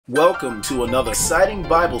Welcome to another exciting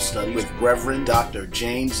Bible study with Reverend Dr.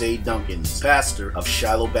 James A. Dunkins, pastor of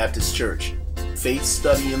Shiloh Baptist Church. Faith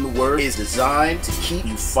study in the Word is designed to keep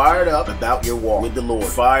you fired up about your walk with the Lord.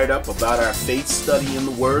 Fired up about our faith study in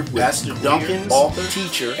the Word with Pastor Dunkins, author,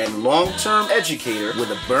 teacher, and long-term educator with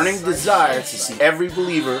a burning desire to see every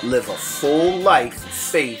believer live a full life of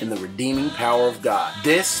faith in the redeeming power of God.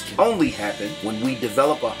 This can only happen when we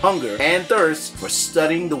develop a hunger and thirst for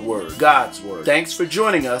studying the Word, God's Word. Thanks for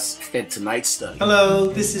joining us in tonight's study. Hello,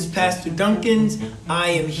 this is Pastor Dunkins. I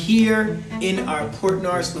am here in our Port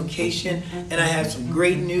Norris location, and I have some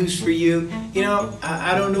great news for you. You know,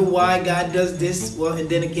 I don't know why God does this. Well, and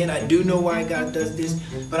then again, I do know why God does this.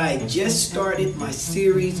 But I just started my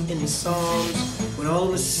series in the Psalms when all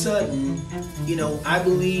of a sudden, you know, I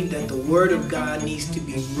believe that the Word of God needs to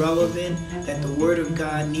be relevant, that the Word of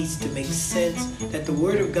God needs to make sense, that the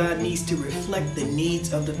Word of God needs to reflect the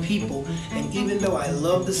needs of the people. And even though I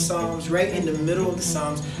love the Psalms, right in the middle of the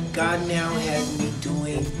Psalms, God now has me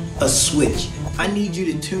doing a switch. I need you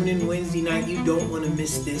to tune in Wednesday night. You don't want to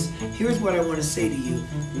miss this. Here's what I want to say to you.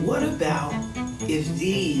 What about if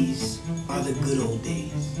these are the good old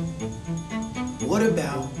days? What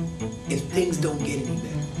about if things don't get any better?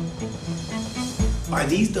 Are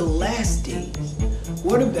these the last days?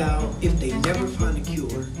 What about if they never find a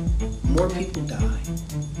cure? More people die.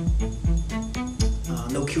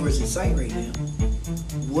 No cures in sight right now.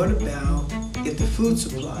 What about if the food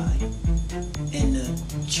supply and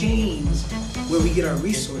the chains where we get our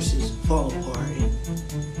resources fall apart and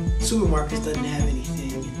supermarkets doesn't have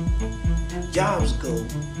anything and jobs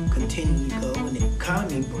continue to go and the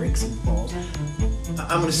economy breaks and falls?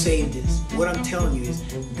 I'm going to save this. What I'm telling you is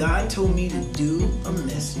God told me to do a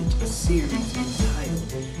message, a series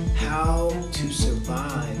entitled How to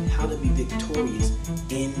Survive, How to Be Victorious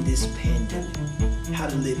in This Pandemic, How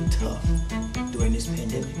to Live Tough during this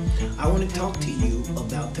pandemic. I want to talk to you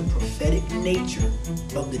about the prophetic nature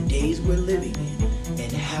of the days we're living in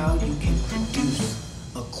and how you can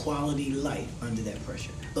produce a quality life under that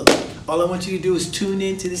pressure. Look, all I want you to do is tune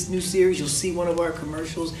in to this new series. You'll see one of our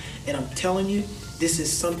commercials, and I'm telling you, this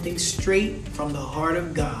is something straight from the heart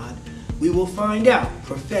of God. We will find out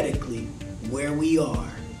prophetically where we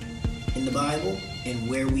are in the Bible and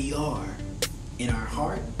where we are in our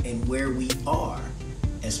heart and where we are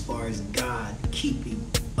as far as God keeping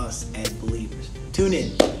us as believers. Tune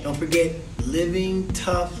in. Don't forget, living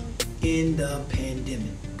tough in the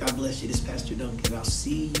pandemic. God bless you. This is Pastor Duncan. I'll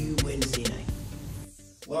see you Wednesday night.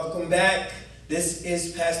 Welcome back. This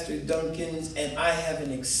is Pastor Dunkins, and I have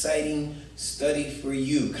an exciting study for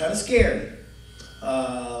you. Kind of scary.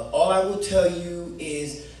 All I will tell you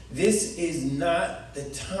is this is not the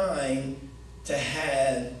time to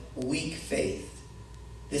have weak faith.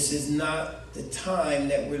 This is not the time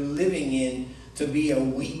that we're living in to be a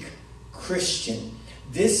weak Christian.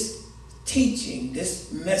 This teaching,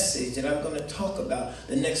 this message that I'm going to talk about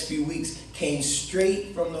the next few weeks came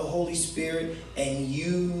straight from the Holy Spirit, and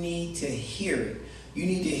you need to hear it. You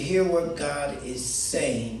need to hear what God is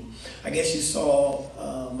saying. I guess you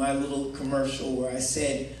saw my little commercial where I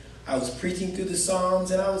said I was preaching through the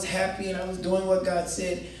Psalms and I was happy and I was doing what God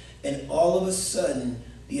said, and all of a sudden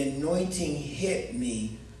the anointing hit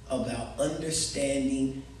me about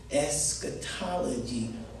understanding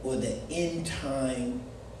eschatology, or the end time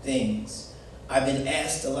things. I've been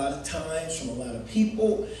asked a lot of times from a lot of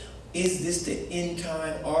people, is this the end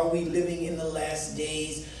time? Are we living in the last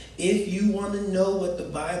days? If you want to know what the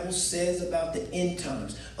Bible says about the end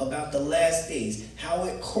times, about the last days, how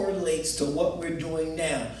it correlates to what we're doing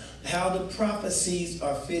now, how the prophecies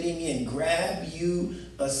are fitting in, grab you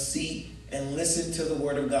a seat and listen to the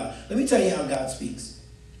Word of God. Let me tell you how God speaks.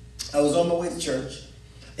 I was on my way to church,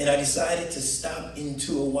 and I decided to stop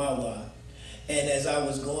into a Wawa. And as I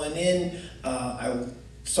was going in, I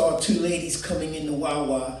saw two ladies coming into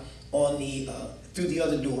Wawa on the through the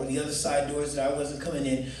other door, the other side doors that I wasn't coming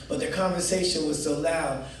in. But their conversation was so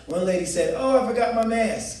loud. One lady said, "Oh, I forgot my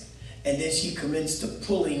mask." And then she commenced to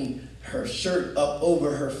pulling her shirt up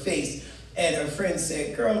over her face. And her friend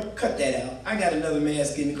said, "Girl, cut that out. I got another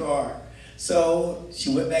mask in the car." So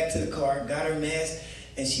she went back to the car, got her mask,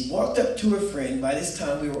 and she walked up to her friend. By this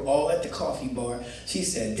time, we were all at the coffee bar. She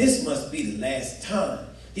said, "This must be the last time.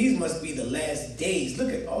 These must be the last days.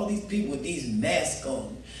 Look at all these people with these masks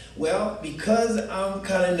on." Well, because I'm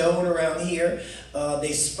kind of known around here,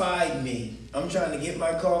 they spied me. I'm trying to get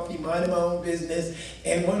my coffee, minding my own business,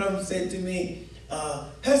 and one of them said to me,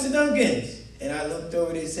 "Pastor Dunkins." And I looked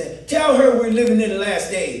over there and said, "Tell her we're living in the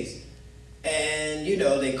last days." And, you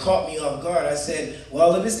know, they caught me off guard. I said,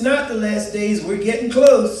 "Well, if it's not the last days, we're getting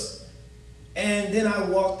close." And then I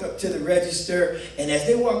walked up to the register, and as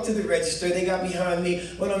they walked to the register, they got behind me.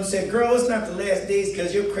 One of them said, "Girl, it's not the last days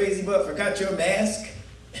because your crazy butt forgot your mask."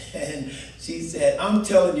 And she said, "I'm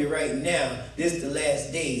telling you right now, this is the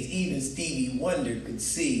last days. Even Stevie Wonder could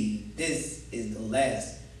see this is the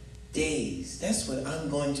last days." That's what I'm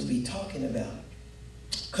going to be talking about.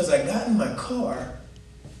 Because I got in my car,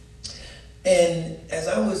 and as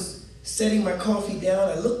I was setting my coffee down,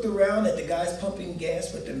 I looked around at the guys pumping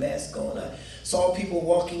gas with their mask on. I saw people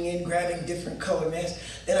walking in, grabbing different color masks.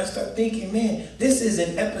 And I started thinking, man, this is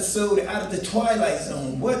an episode out of the Twilight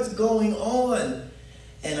Zone. What's going on?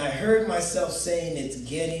 And I heard myself saying, it's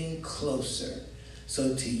getting closer.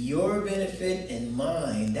 So to your benefit and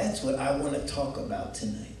mine, that's what I want to talk about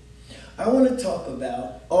tonight. I want to talk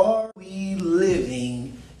about, are we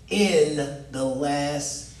living in the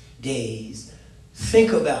last days?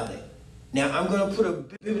 Think about it. Now, I'm going to put a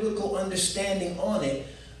biblical understanding on it,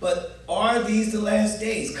 but are these the last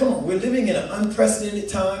days? Come on, we're living in an unprecedented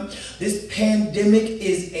time. This pandemic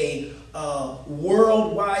is a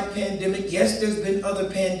worldwide pandemic. Yes, there's been other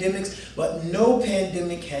pandemics, but no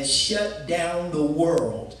pandemic has shut down the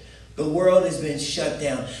world. The world has been shut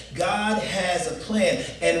down. God has a plan.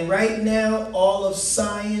 And right now, all of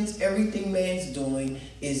science, everything man's doing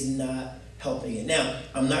is not helping it. Now,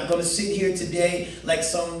 I'm not going to sit here today like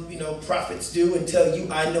some, prophets do and tell you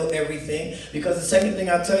I know everything, because the second thing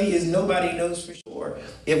I'll tell you is nobody knows for sure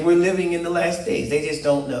if we're living in the last days. They just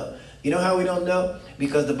don't know. You know how we don't know?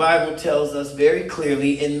 Because the Bible tells us very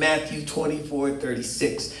clearly in Matthew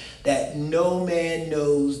 24:36 that no man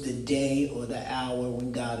knows the day or the hour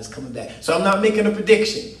when God is coming back. So I'm not making a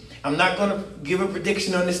prediction. I'm not going to give a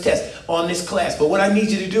prediction on this test, on this class. But what I need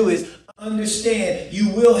you to do is understand you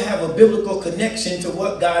will have a biblical connection to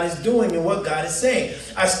what God is doing and what God is saying.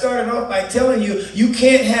 I started off by telling you, you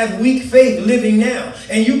can't have weak faith living now.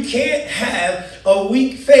 And you can't have a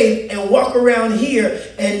weak faith and walk around here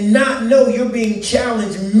and not know you're being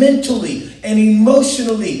challenged mentally and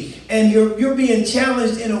emotionally. And you're being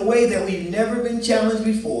challenged in a way that we've never been challenged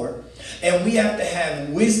before. And we have to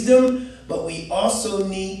have wisdom, but we also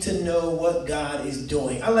need to know what God is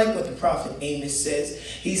doing. I like what the prophet Amos says.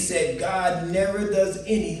 He said, God never does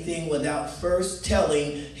anything without first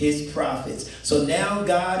telling his prophets. So now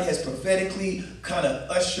God has prophetically kind of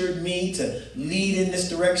ushered me to lead in this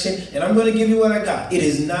direction. And I'm going to give you what I got. It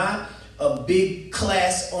is not a big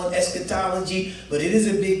class on eschatology, but it is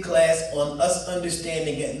a big class on us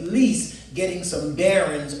understanding, at least getting some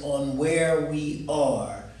bearings on where we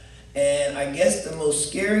are. And I guess the most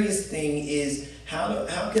scariest thing is, how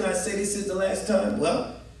can I say this is the last time?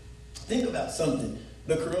 Well, think about something.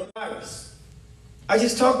 The coronavirus. I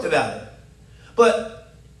just talked about it.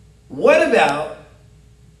 But what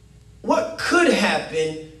could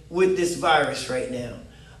happen with this virus right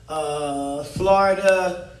now?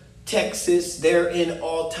 Florida, Texas, they're in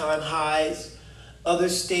all-time highs. Other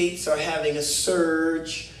states are having a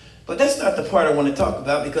surge. But that's not the part I want to talk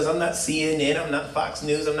about, because I'm not CNN, I'm not Fox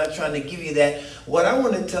News, I'm not trying to give you that. What I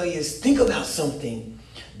want to tell you is think about something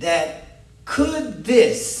that could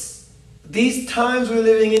these times we're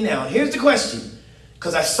living in now, here's the question,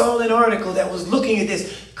 because I saw an article that was looking at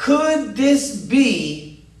this. Could this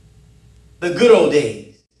be the good old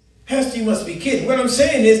days? Pastor, you must be kidding. What I'm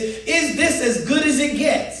saying is this as good as it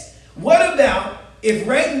gets? What about if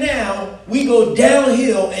right now we go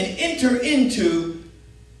downhill and enter into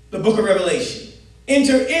the book of Revelation,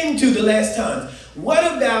 enter into the last times?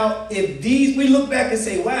 What about if we look back and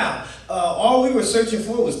say, wow, all we were searching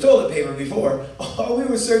for was toilet paper before. All we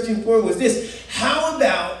were searching for was this. How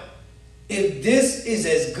about if this is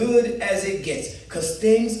as good as it gets? Because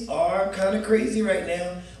things are kind of crazy right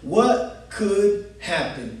now. What could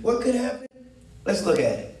happen? What could happen? Let's look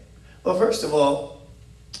at it. Well, first of all,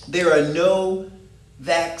 there are no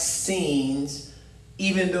vaccines,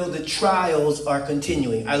 even though the trials are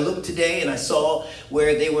continuing. I looked today and I saw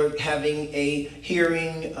where they were having a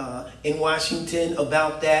hearing in Washington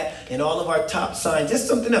about that, and all of our top scientists, that's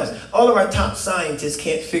something else, all of our top scientists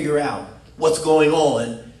can't figure out what's going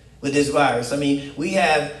on with this virus. I mean, we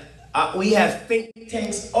have think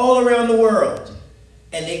tanks all around the world,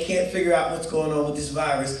 and they can't figure out what's going on with this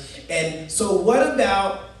virus. And so what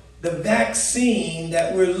about the vaccine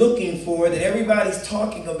that we're looking for, that everybody's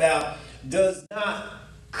talking about, does not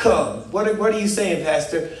come? What are you saying,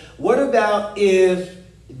 Pastor? What about if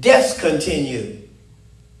deaths continue?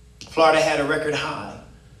 Florida had a record high.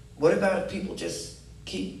 What about if people just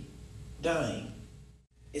keep dying?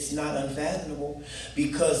 It's not unfathomable,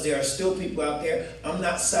 because there are still people out there. I'm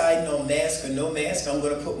not siding on mask or no mask. I'm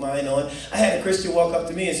going to put mine on. I had a Christian walk up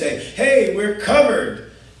to me and say, hey, we're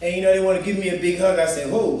covered. And you know, they want to give me a big hug. I say,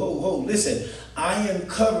 ho, ho, ho, listen, I am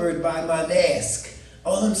covered by my mask.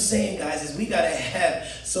 All I'm saying, guys, is we got to have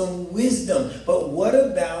some wisdom. But what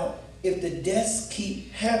about if the deaths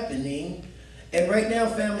keep happening? And right now,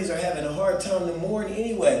 families are having a hard time to mourn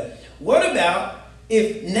anyway. What about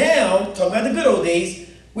if now, talking about the good old days,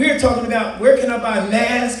 we're talking about where can I buy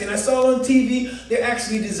masks? And I saw on TV, they're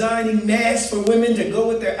actually designing masks for women to go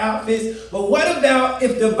with their outfits. But what about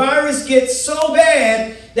if the virus gets so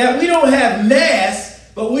bad that we don't have masks,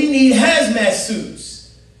 but we need hazmat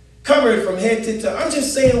suits covered from head to toe? I'm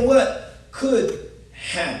just saying what could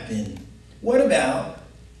happen. What about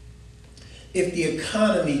if the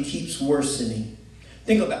economy keeps worsening?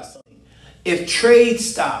 Think about something. If trade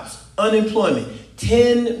stops, unemployment,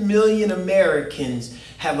 10 million Americans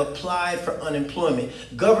have applied for unemployment.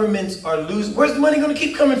 Governments are losing. Where's the money going to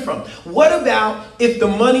keep coming from? What about if the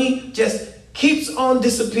money just keeps on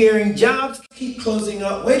disappearing, jobs keep closing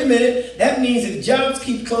up? Wait a minute. That means if jobs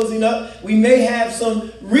keep closing up, we may have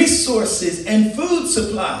some resources and food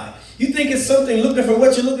supply. You think it's something looking for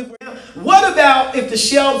what you're looking for now? What about if the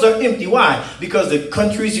shelves are empty? Why? Because the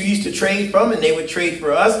countries you used to trade from, and they would trade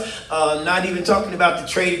for us, not even talking about the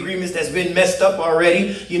trade agreements that's been messed up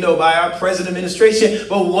already, you know, by our present administration.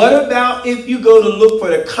 But what about if you go to look for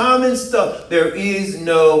the common stuff? There is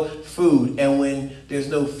no food. And when there's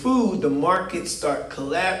no food, the markets start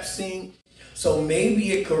collapsing. So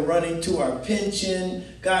maybe it could run into our pension,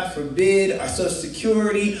 God forbid, our Social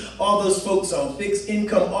Security, all those folks on fixed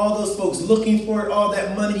income, all those folks looking for it, all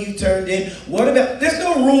that money you turned in. What about, there's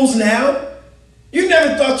no rules now. You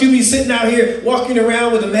never thought you'd be sitting out here walking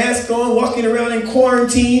around with a mask on, walking around in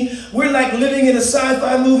quarantine. We're like living in a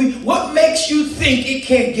sci-fi movie. What makes you think it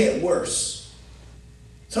can't get worse?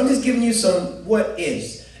 So I'm just giving you some what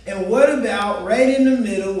ifs. And what about right in the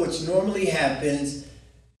middle, which normally happens,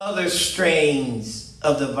 other strains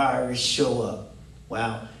of the virus show up?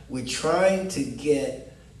 Wow, we're trying to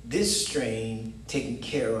get this strain taken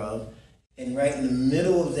care of, and right in the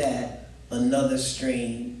middle of that, another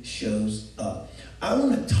strain shows up. I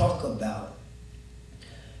want to talk about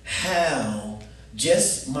how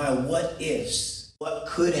just my what ifs, what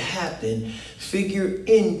could happen, figure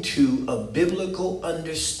into a biblical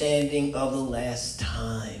understanding of the last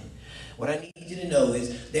time. What I need you to know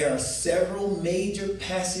is there are several major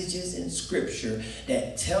passages in Scripture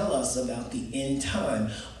that tell us about the end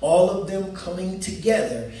time, all of them coming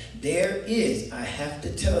together. There is, I have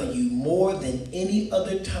to tell you, more than any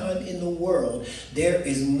other time in the world, there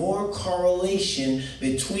is more correlation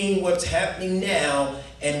between what's happening now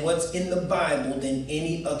and what's in the Bible than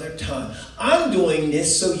any other time. I'm doing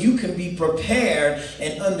this so you can be prepared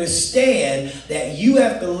and understand that you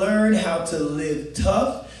have to learn how to live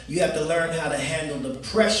tough. You have to learn how to handle the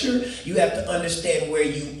pressure. You have to understand where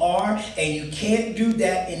you are, and you can't do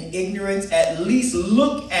that in ignorance. At least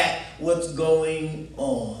look at what's going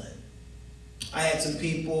on. I had some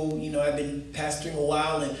people, you know, I've been pastoring a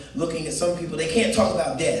while and looking at some people, they can't talk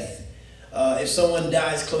about death. If someone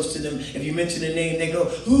dies close to them, if you mention a name, they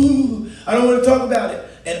go, ooh, I don't want to talk about it.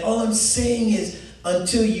 And all I'm saying is,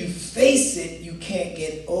 until you face it, you can't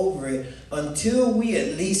get over it. Until we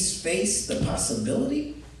at least face the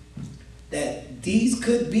possibility that these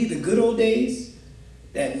could be the good old days,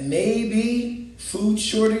 that maybe food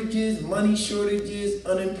shortages, money shortages,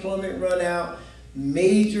 unemployment run out,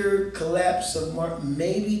 major collapse of market,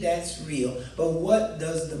 maybe that's real. But what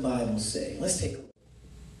does the Bible say? Let's take a look.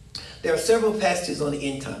 There are several passages on the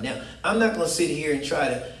end time. Now, I'm not going to sit here and try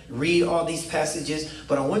to read all these passages,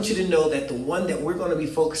 but I want you to know that the one that we're going to be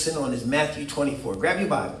focusing on is Matthew 24. Grab your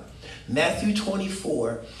Bible. Matthew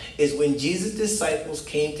 24 is when Jesus' disciples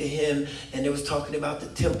came to him, and they was talking about the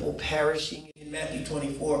temple perishing in Matthew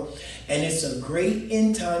 24. And it's a great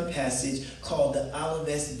end time passage called the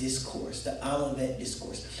Olivet Discourse. The Olivet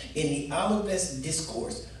Discourse. In the Olivet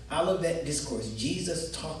Discourse,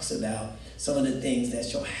 Jesus talks about some of the things that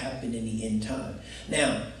shall happen in the end time.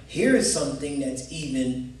 Now, here is something that's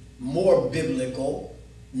even more biblical,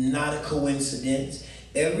 not a coincidence.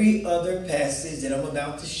 Every other passage that I'm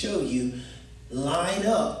about to show you line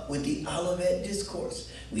up with the Olivet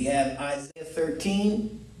Discourse. We have Isaiah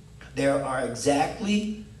 13. There are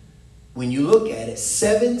exactly, when you look at it,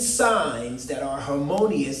 7 signs that are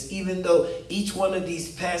harmonious, even though each one of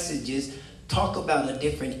these passages talk about a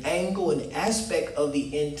different angle and aspect of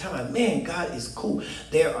the end time. Man, God is cool.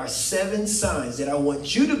 There are 7 signs that I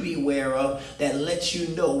want you to be aware of that lets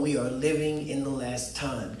you know we are living in the last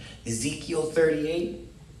time. Ezekiel 38,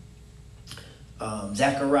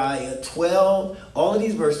 Zechariah 12, all of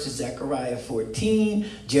these verses, Zechariah 14,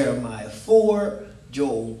 Jeremiah 4,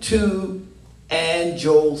 Joel 2, and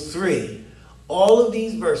Joel 3. All of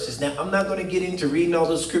these verses. Now, I'm not going to get into reading all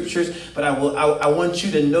those scriptures, but I want you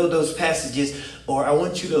to know those passages, or I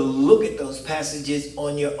want you to look at those passages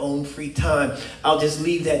on your own free time. I'll just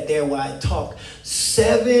leave that there while I talk.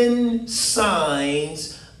 7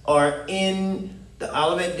 signs are in the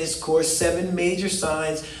Olivet Discourse, 7 major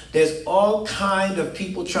signs. There's all kind of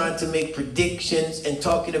people trying to make predictions and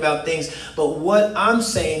talking about things. But what I'm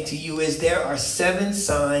saying to you is there are 7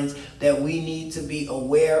 signs that we need to be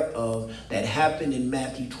aware of that happened in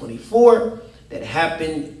Matthew 24, that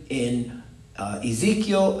happened in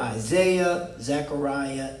Ezekiel, Isaiah,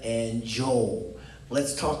 Zechariah, and Joel.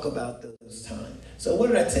 Let's talk about those times. So what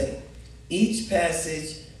did I tell you? Each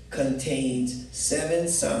passage contains 7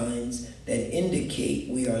 signs that indicate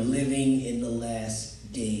we are living in the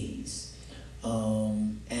last days.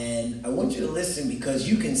 And I want you to listen, because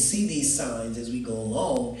you can see these signs as we go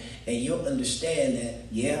along, and you'll understand that,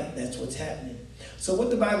 yeah, that's what's happening. So what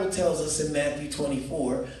the Bible tells us in Matthew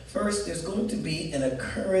 24, first, there's going to be an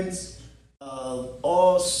occurrence of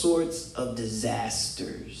all sorts of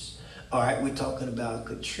disasters. All right, we're talking about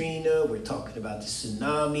Katrina, we're talking about the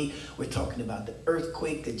tsunami, we're talking about the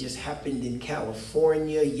earthquake that just happened in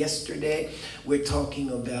California yesterday. We're talking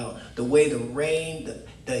about the way the rain,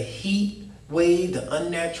 the heat wave, the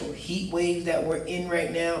unnatural heat wave that we're in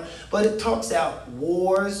right now. But it talks about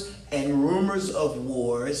wars and rumors of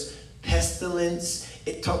wars, pestilence.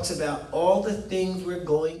 It talks about all the things we're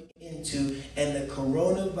going into, and the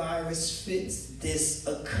coronavirus fits this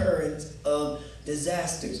occurrence of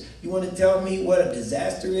disasters. You want to tell me what a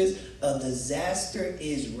disaster is? A disaster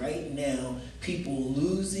is right now people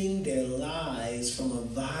losing their lives from a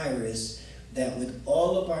virus that with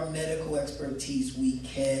all of our medical expertise we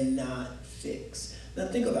cannot fix. Now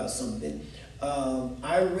think about something.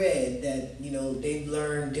 I read that, they've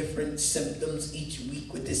learned different symptoms each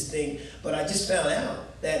week with this thing, but I just found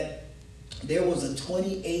out that there was a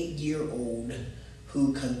 28-year-old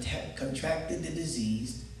who contracted the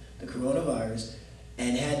disease, the coronavirus,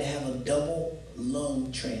 and had to have a double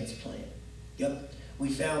lung transplant. Yep. We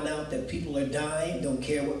found out that people are dying, don't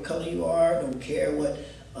care what color you are, don't care what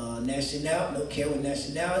nationality,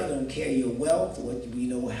 don't care your wealth,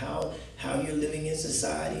 how you're living in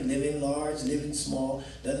society, living large, living small,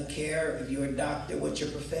 doesn't care if you're a doctor, what your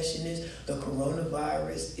profession is. The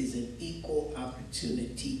coronavirus is an equal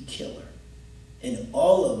opportunity killer. And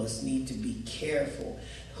all of us need to be careful.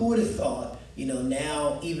 Who would have thought,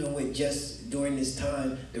 now even with just during this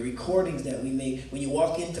time, the recordings that we make, when you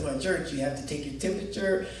walk into my church, you have to take your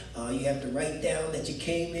temperature, you have to write down that you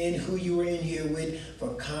came in, who you were in here with,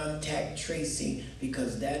 for contact tracing,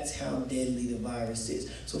 because that's how deadly the virus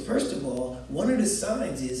is. So first of all, one of the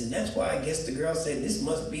signs is, and that's why I guess the girl said this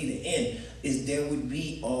must be the end, is there would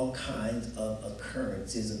be all kinds of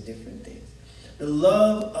occurrences of different things. The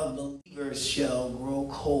love of believers shall grow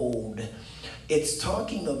cold. It's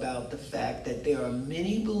talking about the fact that there are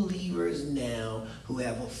many believers now who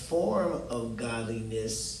have a form of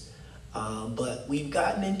godliness, but we've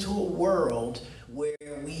gotten into a world where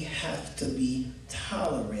we have to be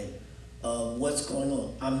tolerant of what's going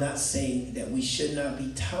on. I'm not saying that we should not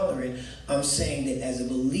be tolerant. I'm saying that as a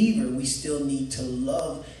believer, we still need to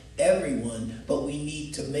love everyone, but we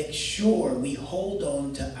need to make sure we hold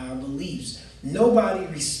on to our beliefs. Nobody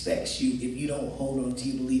respects you if you don't hold on to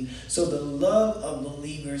your belief. So the love of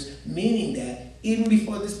believers, meaning that even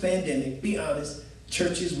before this pandemic, be honest,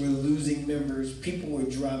 churches were losing members, people were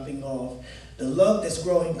dropping off. The love that's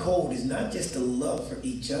growing cold is not just the love for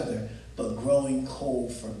each other, but growing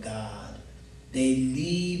cold for God. They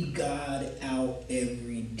leave God out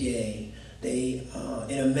every day. They,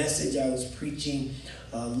 in a message I was preaching,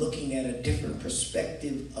 looking at a different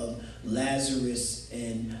perspective of Lazarus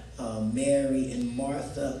and Mary and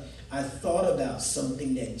Martha, I thought about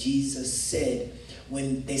something that Jesus said.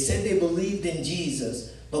 When they said they believed in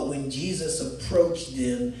Jesus, but when Jesus approached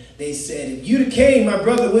them, they said, if you'd have came, my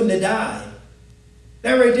brother wouldn't have died.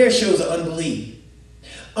 That right there shows unbelief.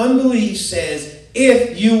 Unbelief says,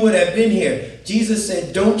 if you would have been here. Jesus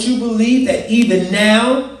said, don't you believe that even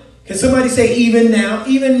now, can somebody say even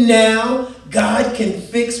now, God can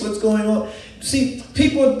fix what's going on? See,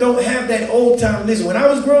 people don't have that old time. Listen, when I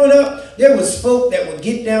was growing up, there was folk that would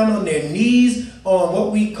get down on their knees on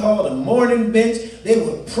what we call the mourning bench. They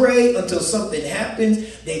would pray until something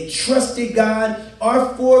happens. They trusted God.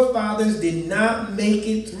 Our forefathers did not make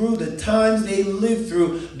it through the times they lived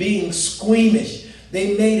through being squeamish.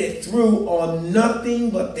 They made it through on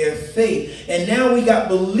nothing but their faith. And now we got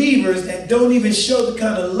believers that don't even show the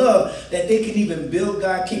kind of love that they can even build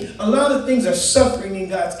God's kingdom. A lot of things are suffering in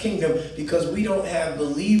God's kingdom because we don't have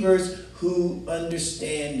believers who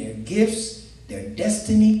understand their gifts, their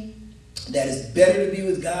destiny, that it's better to be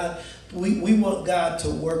with God. We want God to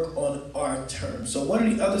work on our terms. So one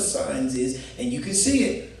of the other signs is, and you can see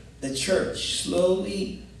it, the church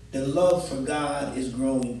slowly, the love for God is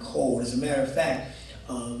growing cold. As a matter of fact,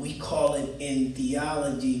 we call it in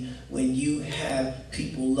theology when you have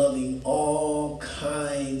people loving all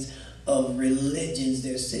kinds of religions.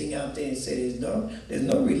 They're sitting out there and say there's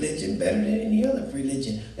no religion better than any other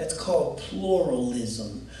religion. That's called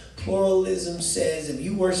pluralism. Pluralism says if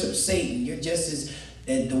you worship Satan, you're just as,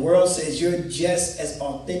 and the world says you're just as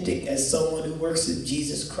authentic as someone who worships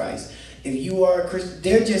Jesus Christ. If you are a Christian,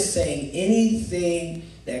 they're just saying anything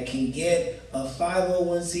that can get a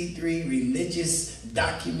 501c3 religious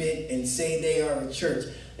document and say they are a church,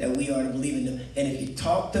 that we are to believe in them. And if you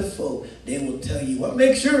talk to folk, they will tell you what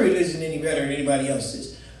makes your religion any better than anybody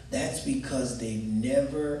else's. That's because they've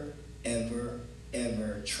never, ever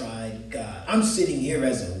tried God. I'm sitting here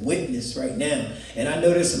as a witness right now, and I know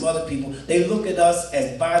there's some other people. They look at us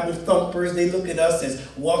as Bible thumpers. They look at us as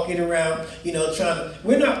walking around,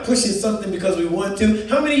 we're not pushing something because we want to.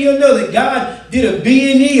 How many of you know that God did a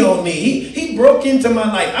B&E on me? He broke into my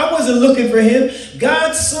life. I wasn't looking for him.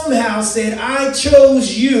 God somehow said, I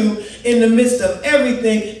chose you in the midst of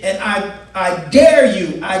everything, and I dare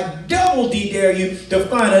you, I double D dare you to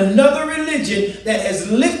find another religion that has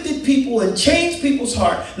lifted people and changed people's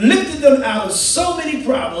heart, lifted them out of so many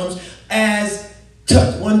problems as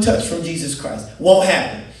one touch from Jesus Christ. Won't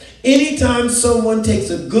happen. Anytime someone takes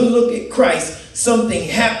a good look at Christ, something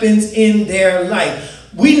happens in their life.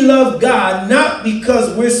 We love God not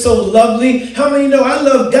because we're so lovely. How many know I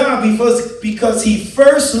love God because he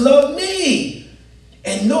first loved me?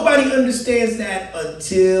 And nobody understands that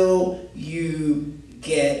until you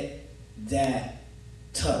get that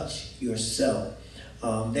touch yourself.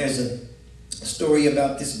 There's a story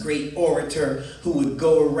about this great orator who would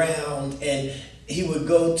go around and he would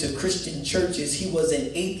go to Christian churches. He was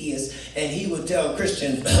an atheist, and he would tell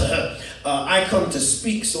Christians, I come to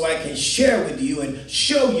speak so I can share with you and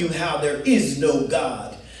show you how there is no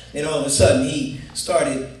God. And all of a sudden he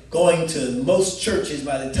started going to most churches.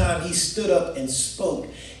 By the time he stood up and spoke,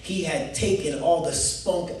 he had taken all the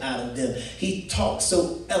spunk out of them. He talked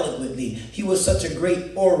so eloquently. He was such a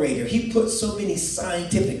great orator. He put so many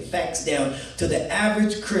scientific facts down to the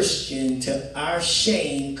average Christian, to our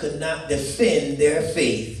shame, could not defend their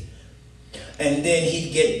faith. And then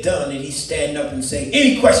he'd get done and he'd stand up and say,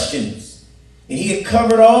 any questions? And he had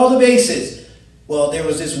covered all the bases. Well, there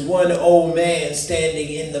was this one old man standing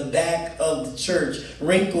in the back of the church,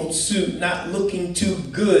 wrinkled suit, not looking too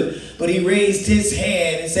good, but he raised his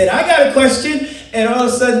hand and said, I got a question. And all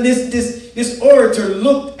of a sudden, this orator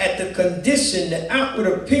looked at the condition, the outward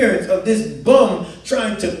appearance of this bum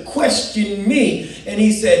trying to question me. And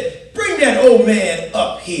he said, bring that old man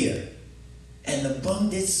up here. And the bum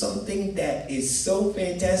did something that is so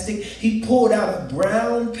fantastic. He pulled out a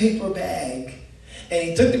brown paper bag. And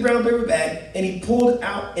he took the brown paper bag and he pulled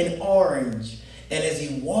out an orange. And as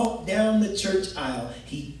he walked down the church aisle,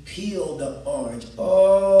 he peeled the orange.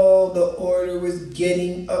 Oh, the orator was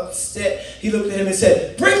getting upset. He looked at him and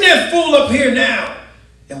said, bring that fool up here now.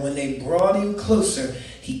 And when they brought him closer,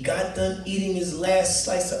 he got done eating his last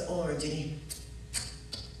slice of orange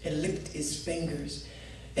and licked his fingers.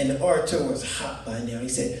 And the orator was hot by now. He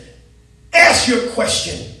said, ask your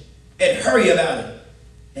question and hurry about it.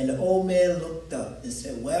 And the old man looked up and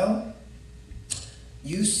said, well,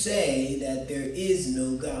 you say that there is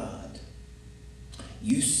no God.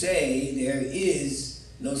 You say there is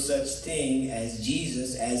no such thing as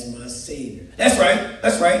Jesus as my Savior. That's right.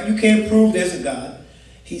 That's right. You can't prove there's a God.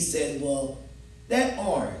 He said, well, that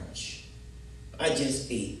orange I just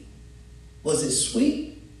ate, was it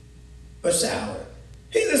sweet or sour?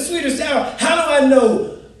 He said, sweet or sour? How do I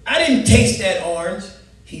know? I didn't taste that orange.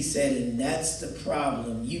 He said, and that's the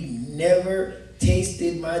problem. You never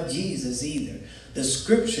tasted my Jesus either. The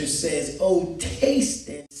scripture says, oh, taste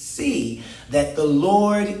and see that the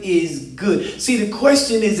Lord is good. See, the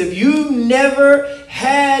question is, if you never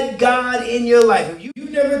had God in your life, if you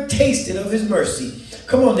never tasted of his mercy,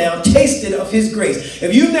 come on now, tasted of his grace.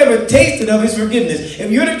 If you never tasted of his forgiveness, if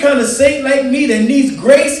you're the kind of saint like me that needs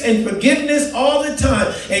grace and forgiveness all the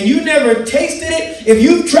time, and you never tasted it, if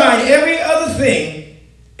you've tried every other thing,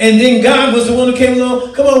 and then God was the one who came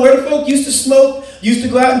along. Come on, where the folk used to smoke, used to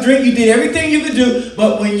go out and drink. You did everything you could do.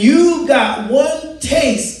 But when you got one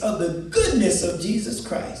taste of the goodness of Jesus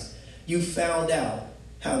Christ, you found out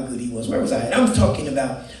how good he was. Where was I at? I'm talking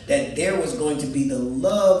about that there was going to be the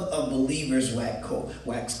love of believers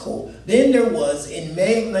wax cold. Then there was, in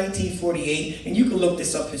May of 1948, and you can look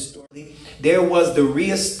this up historically, there was the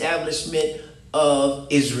reestablishment of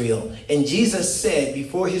Israel. And Jesus said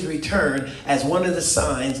before his return, as one of the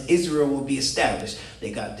signs, Israel will be established.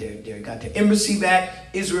 They got their embassy back.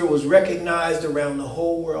 Israel was recognized around the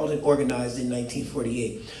whole world and organized in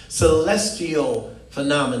 1948. Celestial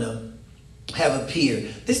phenomena have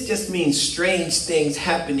appeared. This just means strange things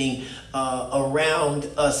happening around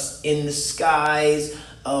us in the skies,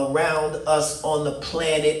 around us on the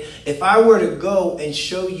planet. If I were to go and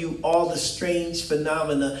show you all the strange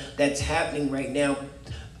phenomena that's happening right now,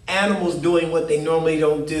 animals doing what they normally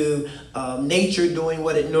don't do, nature doing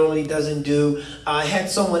what it normally doesn't do. I had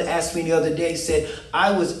someone ask me the other day, said,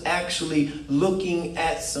 I was actually looking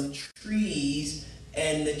at some trees,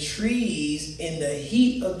 and the trees in the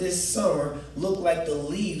heat of this summer looked like the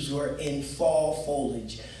leaves were in fall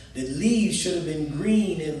foliage. The leaves should have been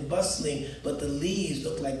green and bustling, but the leaves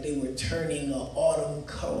looked like they were turning an autumn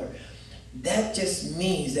color. That just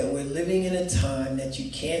means that we're living in a time that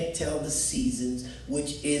you can't tell the seasons,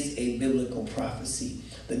 which is a biblical prophecy.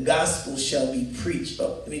 The gospel shall be preached.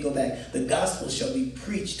 Oh, let me go back. The gospel shall be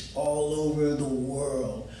preached all over the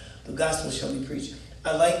world. The gospel shall be preached.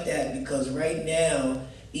 I like that because right now,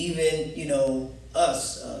 even,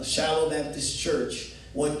 us, Shiloh Baptist Church,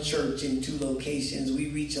 one church in 2 locations, we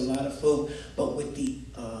reach a lot of folk, but with the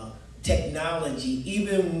technology,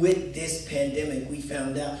 even with this pandemic, we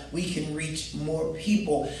found out we can reach more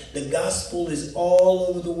people. The gospel is all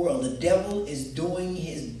over the world. The devil is doing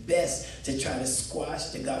his best to try to squash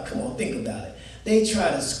the gospel. Come on, think about it. They try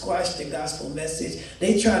to squash the gospel message.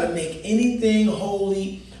 They try to make anything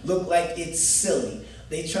holy look like it's silly.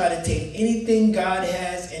 They try to take anything God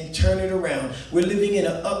has and turn it around. We're living in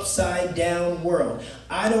an upside down world.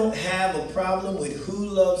 I don't have a problem with who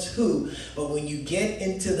loves who, but when you get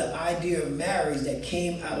into the idea of marriage that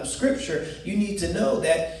came out of Scripture, you need to know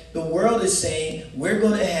that the world is saying we're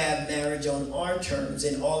going to have marriage on our terms,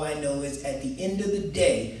 and all I know is at the end of the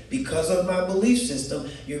day, because of my belief system,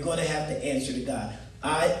 you're going to have to answer to God.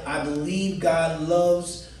 I believe God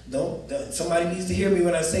loves. Somebody needs to hear me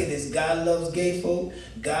when I say this. God loves gay folk.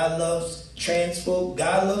 God loves trans folk.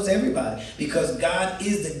 God loves everybody because God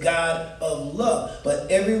is the God of love.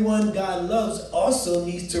 But everyone God loves also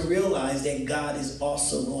needs to realize that God is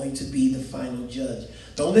also going to be the final judge.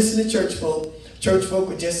 Don't listen to church folk. Church folk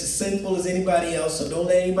are just as sinful as anybody else, so don't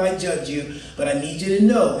let anybody judge you. But I need you to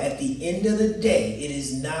know, at the end of the day, it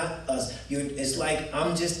is not us. It's like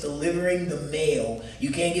I'm just delivering the mail. You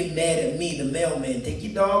can't get mad at me, the mailman. Take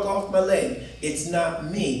your dog off my leg. It's not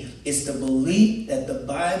me. It's the belief that the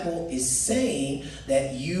Bible is saying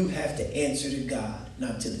that you have to answer to God,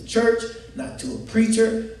 not to the church, not to a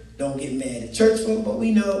preacher. Don't get mad at church folk, but we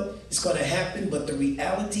know it's going to happen. But the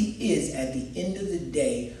reality is, at the end of the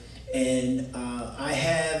day, and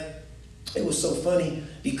it was so funny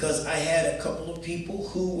because I had a couple of people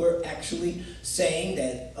who were actually saying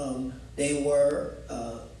that they were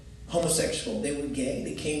homosexual, they were gay.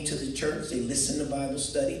 They came to the church, they listened to Bible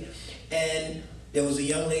study, and there was a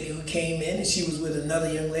young lady who came in and she was with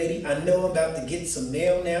another young lady. I know I'm about to get some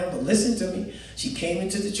mail now, but listen to me. She came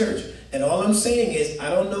into the church, and all I'm saying is I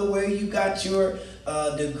don't know where you got your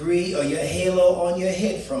degree or your halo on your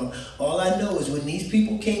head from. All I know is when these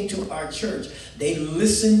people came to our church, they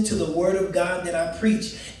listened to the word of God that I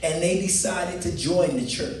preach, and they decided to join the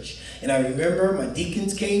church. And I remember my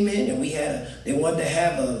deacons came in, and they wanted to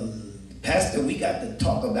have a pastor. We got to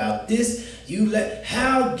talk about this.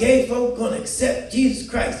 How gay folk gonna accept Jesus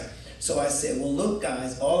Christ? So I said, well, look,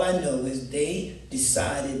 guys, all I know is they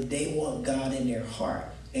decided they want God in their heart,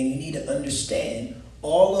 and you need to understand.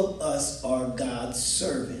 All of us are God's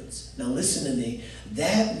servants. Now listen to me.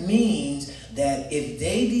 That means that if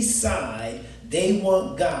they decide they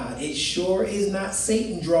want God, it sure is not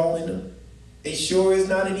Satan drawing them. It sure is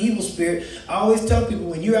not an evil spirit. I always tell people,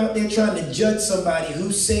 when you're out there trying to judge somebody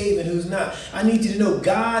who's saved and who's not, I need you to know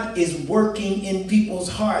God is working in people's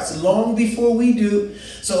hearts long before we do.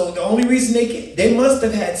 So the only reason they must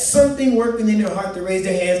have had something working in their heart to raise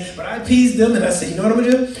their hands. But I appeased them and I said, you know what I'm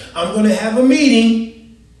going to do? I'm going to have a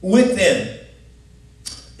meeting with them.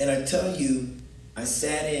 And I tell you, I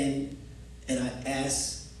sat in and I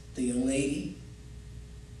asked the young lady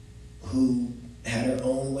who had her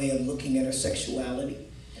own way of looking at her sexuality.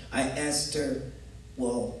 I asked her,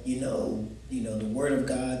 well, the word of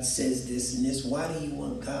God says this and this. Why do you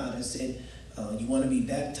want God? I said, you want to be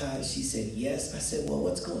baptized? She said, yes. I said, well,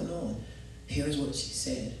 what's going on? Here's what she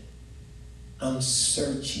said. I'm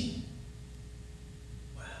searching.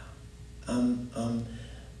 Wow.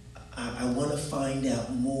 I want to find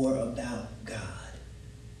out more about God.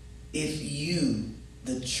 If you,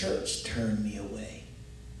 the church, turn me away,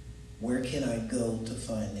 where can I go to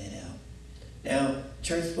find that out? Now,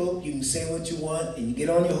 church folk, you can say what you want and you get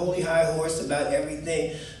on your holy high horse about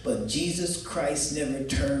everything, but Jesus Christ never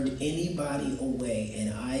turned anybody away,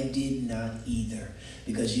 and I did not either.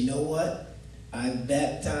 Because you know what? I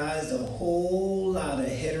baptized a whole lot of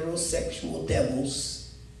heterosexual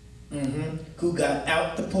devils who got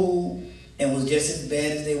out the pool and was just as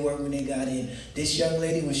bad as they were when they got in. This young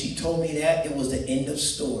lady, when she told me that, it was the end of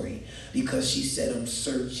story, because she said, I'm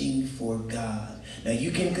searching for God. Now,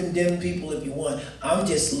 you can condemn people if you want. I'm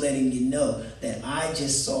just letting you know that I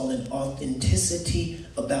just saw an authenticity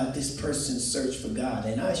about this person's search for God.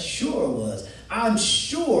 And I sure was. I'm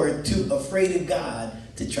sure too afraid of God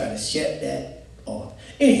to try to shut that off.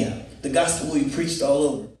 Anyhow, the gospel will be preached all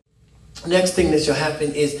over. Next thing that shall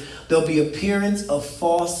happen is there'll be appearance of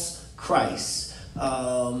false Christ.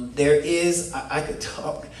 I could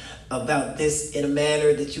talk about this in a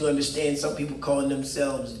manner that you understand. Some people calling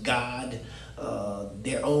themselves God,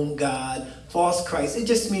 their own God, false Christ. It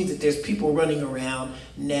just means that there's people running around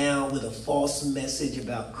now with a false message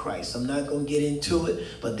about Christ. I'm not going to get into it,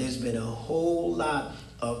 but there's been a whole lot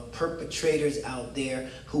of perpetrators out there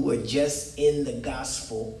who are just in the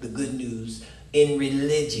gospel, the good news, in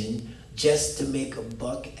religion, just to make a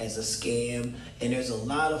buck as a scam. And there's a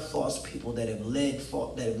lot of false people that have led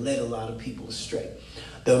a lot of people astray.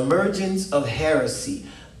 The emergence of heresy,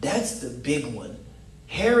 that's the big one.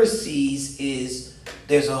 Heresies is,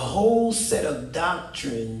 there's a whole set of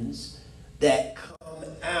doctrines that come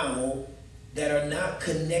out that are not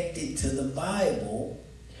connected to the Bible,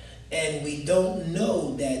 and we don't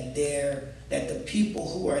know that the people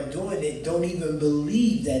who are doing it don't even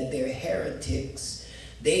believe that they're heretics.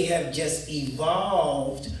 They have just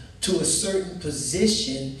evolved to a certain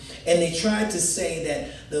position, and they try to say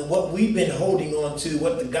that what we've been holding on to,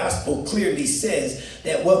 what the gospel clearly says,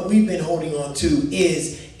 that what we've been holding on to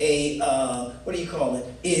is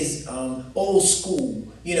old school.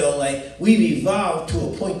 You know, like we've evolved to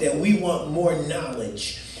a point that we want more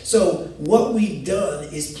knowledge. So what we've done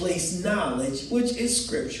is place knowledge, which is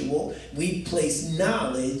scriptural, we place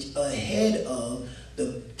knowledge ahead of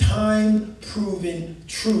the time-proven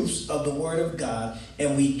truths of the Word of God,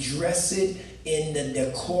 and we dress it in the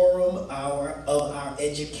decorum of our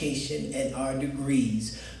education and our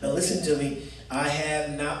degrees. Now listen to me. I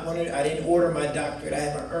didn't order my doctorate. I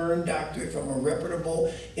have an earned doctorate from a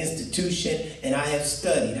reputable institution, and I have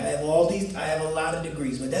studied. I have a lot of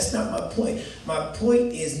degrees, but that's not my point. My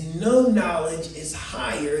point is no knowledge is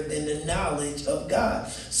higher than the knowledge of God.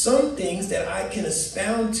 Some things that I can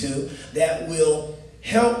expound to that will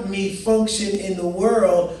help me function in the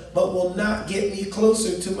world, but will not get me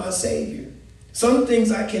closer to my Savior. Some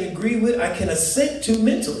things I can agree with, I can assent to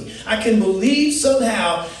mentally. I can believe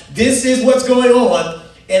somehow this is what's going on,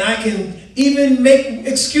 and I can even make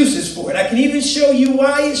excuses for it. I can even show you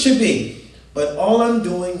why it should be. But all I'm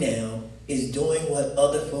doing now is doing what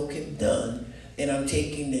other folk have done, and I'm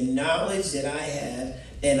taking the knowledge that I have,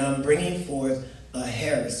 and I'm bringing forth a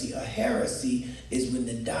heresy. A heresy is when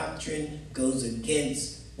the doctrine goes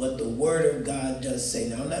against what the Word of God does say.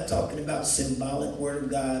 Now, I'm not talking about symbolic Word of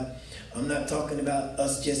God. I'm not talking about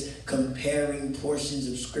us just comparing portions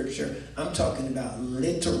of Scripture. I'm talking about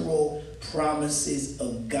literal promises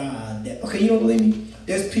of God. Okay, you don't believe me?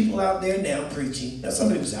 There's people out there now preaching. Now, some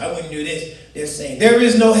people say, I wouldn't do this. They're saying, there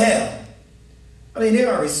is no hell. I mean,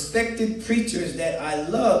 there are respected preachers that I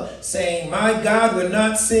love saying, my God would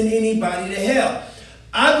not send anybody to hell.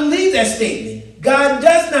 I believe that statement. God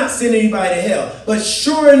does not send anybody to hell. But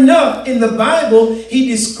sure enough, in the Bible, he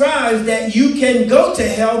describes that you can go to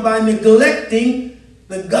hell by neglecting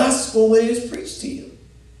the gospel when it is preached to you.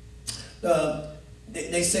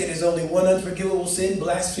 They say there's only one unforgivable sin,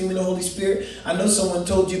 blaspheming the Holy Spirit. I know someone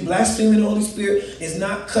told you blaspheming the Holy Spirit is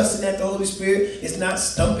not cussing at the Holy Spirit. It's not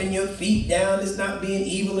stumping your feet down. It's not being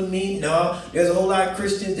evil and mean. No, there's a whole lot of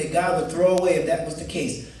Christians that God would throw away if that was the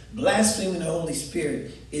case. Blaspheming the Holy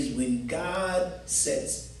Spirit is when God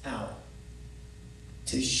sets out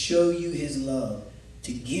to show you his love,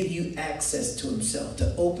 to give you access to himself,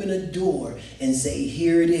 to open a door and say,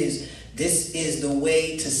 here it is. This is the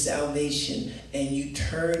way to salvation. And you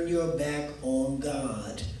turn your back on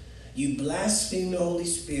God. You blaspheme the Holy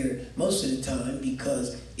Spirit most of the time,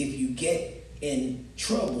 because if you get in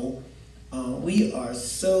trouble, we are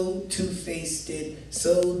so two-faced,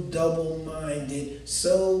 so double-minded,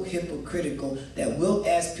 so hypocritical that we'll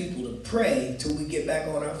ask people to pray till we get back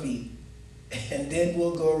on our feet. And then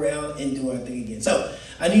we'll go around and do our thing again. So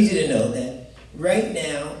I need you to know that right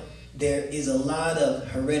now there is a lot of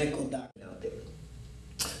heretical doctrine out there.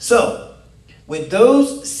 So with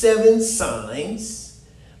those 7 signs,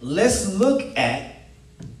 let's look at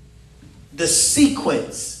the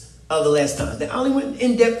sequence of the last times. Now, I only went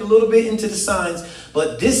in depth a little bit into the signs,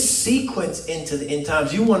 but this sequence into the end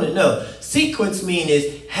times, you want to know. Sequence means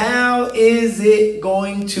how is it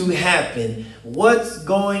going to happen? What's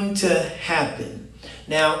going to happen?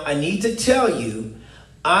 Now, I need to tell you,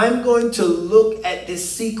 I'm going to look at this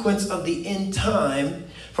sequence of the end time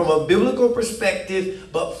from a biblical perspective,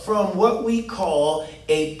 but from what we call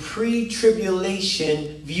a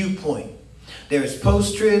pre-tribulation viewpoint. There's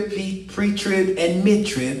post-trib, pre-trib, and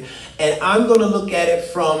mid-trib, and I'm going to look at it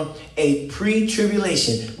from a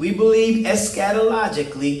pre-tribulation. We believe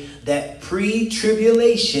eschatologically that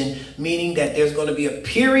pre-tribulation, meaning that there's going to be a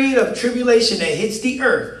period of tribulation that hits the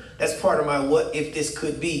earth. That's part of my what if this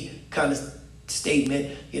could be kind of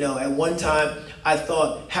statement. You know, at one time I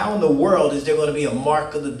thought, how in the world is there going to be a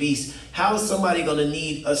mark of the beast? How is somebody going to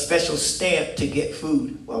need a special stamp to get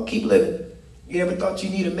food? Well, keep living. You never thought you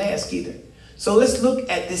need a mask either. So let's look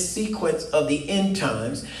at this sequence of the end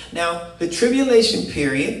times. Now, the tribulation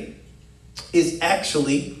period is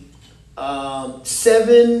actually a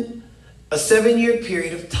 7-year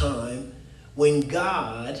period of time when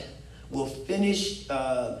God will finish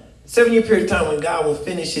 7-year period of time when God will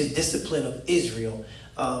finish his discipline of Israel.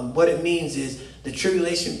 What it means is the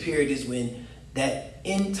tribulation period is when that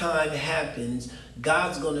end time happens.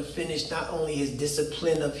 God's going to finish not only his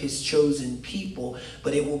discipline of his chosen people,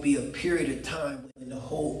 but it will be a period of time when the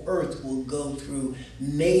whole earth will go through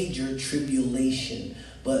major tribulation.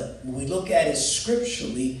 But when we look at it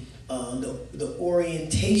scripturally, the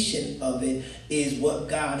orientation of it is what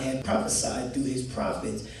God had prophesied through his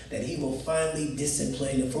prophets, that he will finally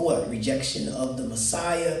discipline for what? Rejection of the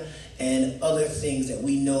Messiah and other things that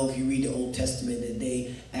we know, if you read the Old Testament, that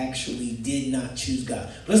they actually did not choose God.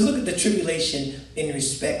 But let's look at the tribulation in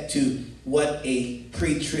respect to what a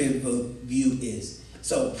pre-trib view is.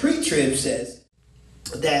 So pre-trib says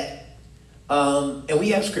that, and we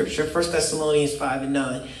have scripture, 1 Thessalonians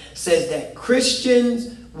 5:9, says that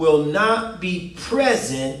Christians will not be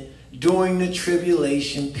present during the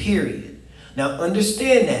tribulation period. Now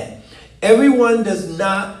understand that. Everyone does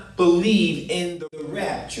not believe in the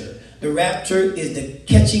rapture. The rapture is the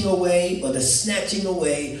catching away or the snatching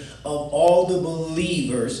away of all the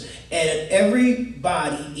believers. And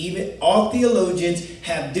everybody, even all theologians,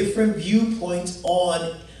 have different viewpoints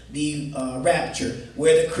on the rapture,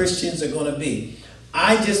 where the Christians are going to be.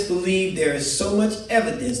 I just believe there is so much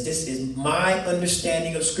evidence. This is my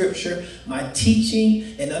understanding of Scripture, my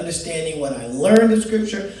teaching and understanding what I learned of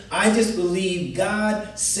Scripture. I just believe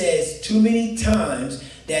God says too many times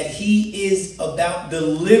that he is about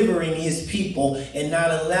delivering his people and not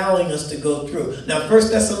allowing us to go through. Now,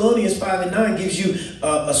 1 Thessalonians 5:9 gives you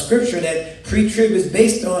a scripture that pre-trib is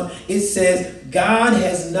based on. It says, God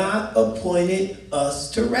has not appointed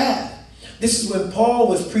us to wrath. This is when Paul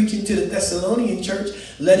was preaching to the Thessalonian church,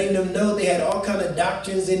 letting them know they had all kind of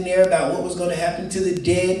doctrines in there about what was going to happen to the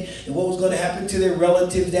dead and what was going to happen to their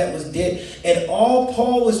relatives that was dead. And all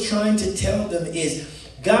Paul was trying to tell them is,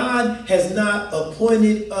 God has not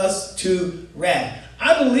appointed us to wrath.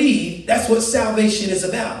 I believe that's what salvation is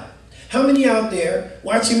about. How many out there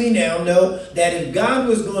watching me now know that if God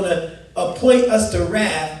was going to appoint us to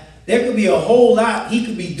wrath, there could be a whole lot he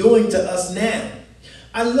could be doing to us now?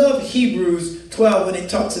 I love Hebrews 12 when it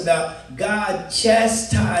talks about God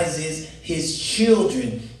chastises his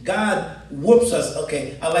children. God whoops us.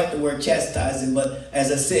 Okay, I like the word chastising, but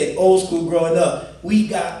as I said, old school growing up, we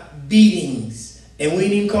got beatings. And we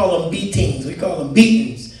didn't call them beatings. We call them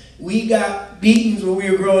beatings. We got beatings when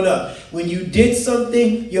we were growing up. When you did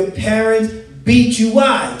something, your parents beat you.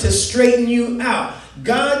 Why? To straighten you out.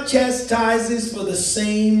 God chastises for the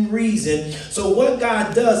same reason. So what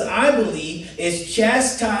God does, I believe, is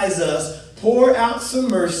chastise us, pour out some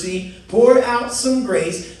mercy, pour out some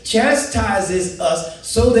grace, chastises us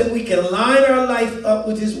so that we can line our life up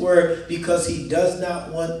with his word, because he does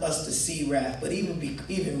not want us to see wrath. But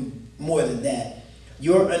even more than that,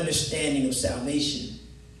 your understanding of salvation.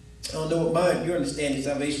 I don't know what your understanding of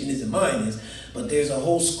salvation is and mine is, but there's a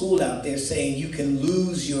whole school out there saying you can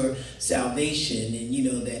lose your salvation, and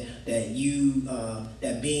you know that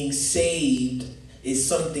being saved is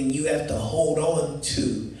something you have to hold on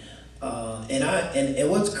to. And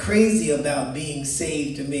what's crazy about being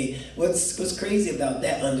saved to me, what's crazy about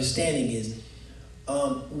that understanding is,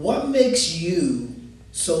 what makes you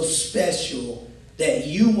so special that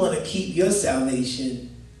you want to keep your salvation,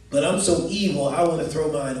 but I'm so evil, I want to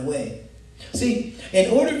throw mine away? See,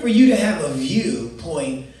 in order for you to have a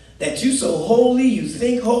viewpoint that you so holy, you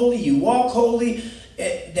think holy, you walk holy,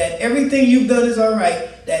 that everything you've done is all right,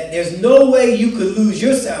 that there's no way you could lose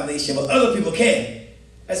your salvation, but other people can.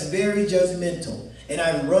 That's very judgmental. And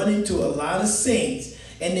I've run into a lot of saints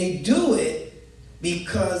And they do it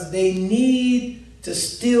because they need to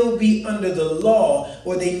still be under the law,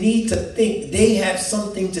 or they need to think they have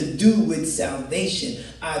something to do with salvation.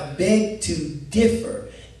 I beg to differ.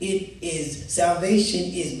 Salvation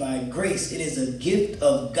is by grace. It is a gift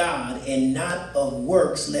of God and not of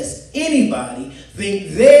works, lest anybody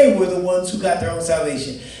think they were the ones who got their own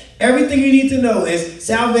salvation. Everything you need to know is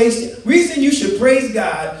salvation. Reason you should praise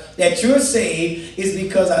God that you're saved is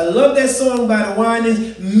because I love that song by the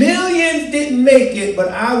Winans. Millions didn't make it, but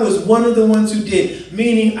I was one of the ones who did.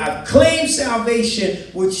 Meaning I've claimed salvation,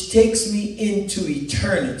 which takes me into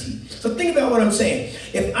eternity. So think about what I'm saying.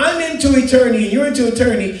 If I'm into eternity and you're into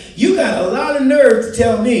eternity, you got a lot of nerve to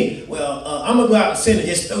tell me, well, I'm going to go out and sin and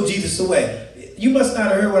just throw Jesus away. You must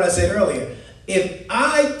not have heard what I said earlier. If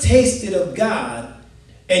I tasted of God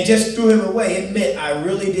and just threw him away, it meant I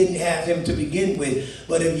really didn't have him to begin with.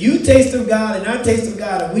 But if you taste of God and I taste of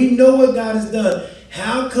God and we know what God has done,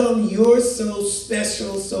 how come you're so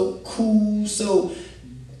special, so cool, so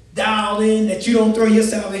dialed in that you don't throw your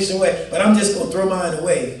salvation away? But I'm just going to throw mine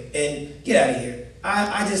away and get out of here.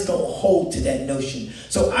 I just don't hold to that notion.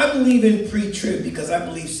 So I believe in pre-trib because I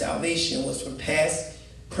believe salvation was for past,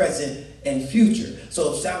 present, and future.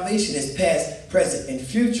 So if salvation is past, present, and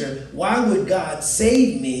future, why would God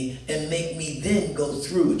save me and make me then go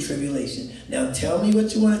through a tribulation? Now tell me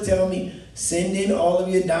what you want to tell me. Send in all of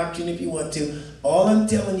your doctrine if you want to. All I'm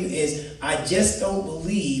telling you is I just don't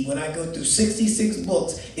believe when I go through 66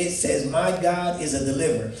 books, it says my God is a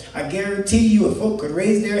deliverer. I guarantee you if folk could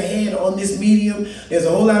raise their hand on this medium, there's a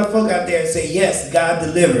whole lot of folk out there and say, yes, God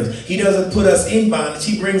delivers. He doesn't put us in bondage.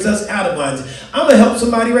 He brings us out of bondage. I'm going to help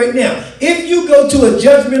somebody right now. If you go to a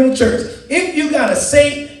judgmental church, if you got a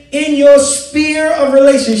saint in your sphere of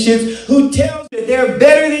relationships who tells you that they're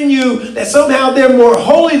better than you, that somehow they're more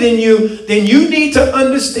holy than you, then you need to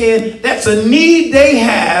understand that's a need they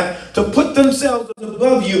have to put themselves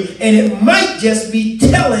above you, and it might just be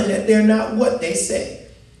telling that they're not what they say.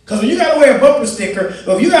 Because when you got to wear a bumper sticker,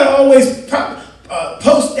 or if you got to always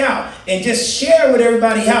post out and just share with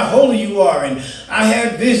everybody how holy you are, and I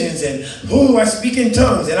had visions, and I speak in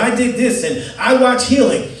tongues, and I did this, and I watch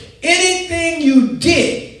healing. Anything you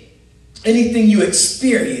did, anything you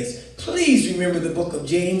experience, please remember the book of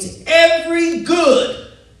James. Every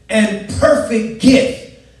good and perfect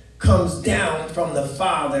gift comes down from the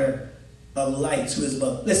Father of lights who is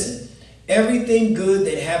above. Listen, everything good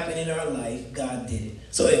that happened in our life, God did it.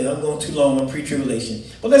 So anyway, I'm going too long on pre-tribulation.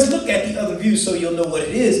 But let's look at the other view so you'll know what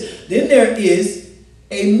it is. Then there is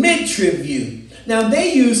a mid-trib view. Now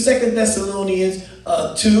they use 2 Thessalonians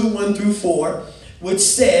 2, 1 through 4, which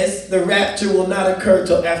says the rapture will not occur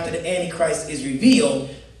till after the Antichrist is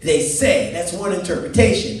revealed. They say that's one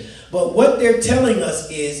interpretation. But what they're telling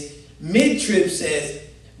us is mid-trib says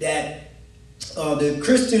that the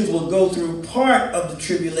Christians will go through part of the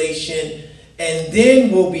tribulation and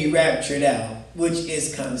then will be raptured out, which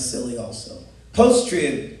is kind of silly also.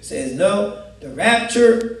 Post-trib says no, the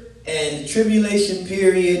rapture and the tribulation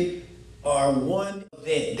period are one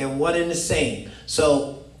event. They're one and the same.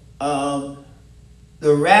 So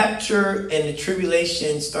the rapture and the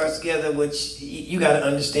tribulation starts together, which you got to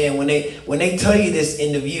understand when they tell you this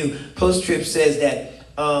in the view. Post-trib says that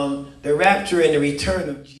the rapture and the return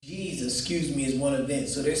of Jesus, is one event.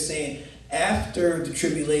 So they're saying after the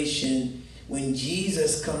tribulation, when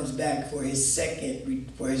Jesus comes back for his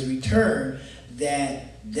return,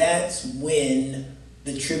 that's when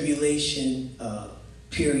the tribulation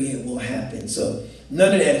period will happen. So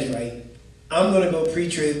none of that is right. I'm going to go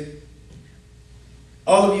pre-trib.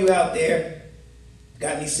 All of you out there,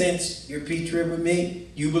 got any sense? You're pre-trib with me?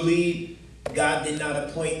 You believe God did not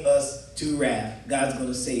appoint us to wrath. God's going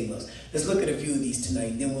to save us. Let's look at a few of these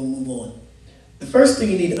tonight, then we'll move on. The first thing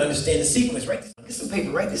you need to understand the sequence. Get some paper,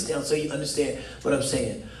 write this down so you understand what I'm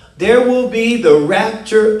saying. There will be the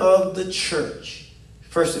rapture of the church.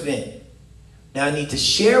 First event. Now I need to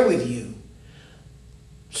share with you,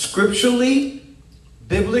 scripturally,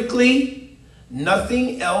 biblically,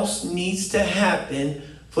 nothing else needs to happen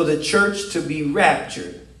for the church to be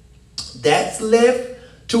raptured. That's left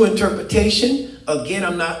to interpretation. Again,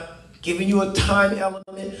 I'm not giving you a time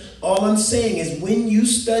element. All I'm saying is when you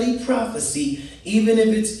study prophecy, even if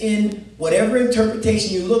it's in whatever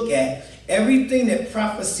interpretation you look at, everything that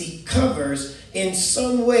prophecy covers, in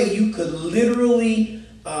some way you could literally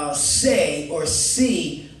say or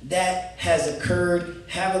see that has occurred,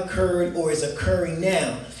 have occurred, or is occurring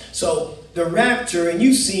now. So the rapture, and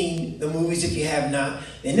you've seen the movies if you have not,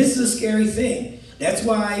 and this is a scary thing. That's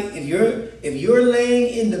why if you're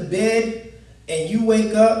laying in the bed and you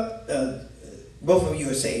wake up, both of you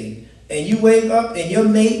are saved, and you wake up and your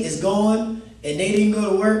mate is gone and they didn't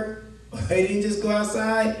go to work or they didn't just go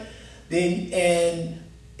outside, and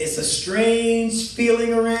it's a strange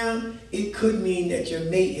feeling around, it could mean that your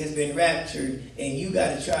mate has been raptured and you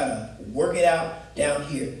got to try to work it out down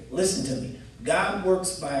here. Listen to me. God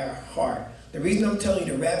works by our heart. The reason I'm telling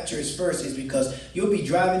you the rapture is first is because you'll be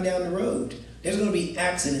driving down the road. There's going to be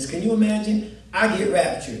accidents. Can you imagine? I get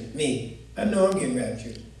raptured. Me. I know I'm getting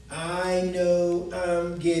raptured. I know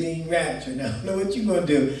I'm getting raptured. Now, I know what you're going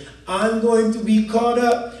to do. I'm going to be caught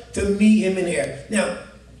up to meet him in the air. Now,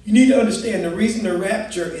 you need to understand the reason the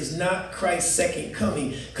rapture is not Christ's second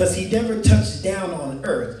coming, because he never touched down on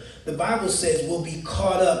earth. The Bible says we'll be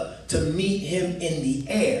caught up to meet him in the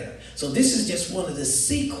air. So this is just one of the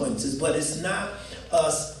sequences, but it's not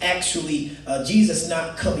us actually, Jesus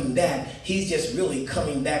not coming back. He's just really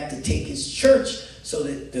coming back to take his church so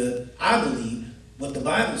that I believe what the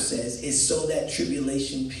Bible says is so that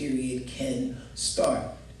tribulation period can start.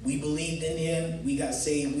 We believed in him, we got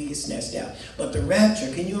saved, we get snatched out. But the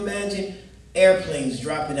rapture, can you imagine airplanes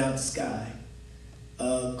dropping out the sky?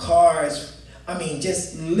 Cars, I mean,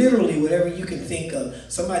 just literally whatever you can think of.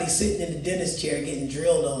 Somebody sitting in the dentist chair getting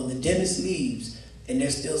drilled on. The dentist leaves, and they're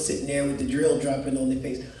still sitting there with the drill dropping on their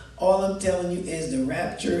face. All I'm telling you is the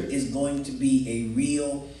rapture is going to be a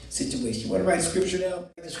real situation. You want to write scripture down?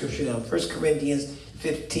 Write the scripture down. 1 Corinthians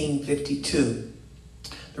 15:52.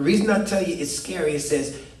 The reason I tell you it's scary, it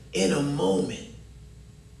says, in a moment,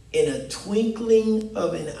 in a twinkling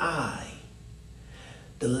of an eye,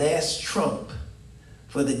 the last trump,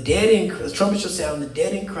 for the dead in Christ, trumpet shall sound, the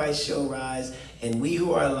dead in Christ shall rise, and we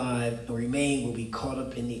who are alive and remain will be caught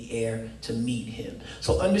up in the air to meet him.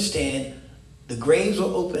 So understand, the graves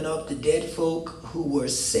will open up, the dead folk who were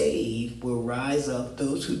saved will rise up,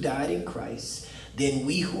 those who died in Christ. Then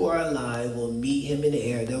we who are alive will meet him in the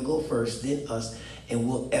air. They'll go first, then us, and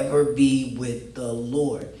we'll ever be with the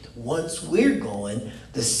Lord. Once we're going,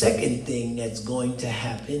 the second thing that's going to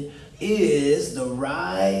happen is the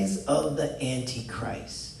rise of the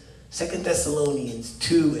Antichrist. 2 Thessalonians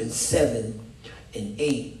 2:7 and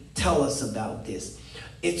 8 tell us about this.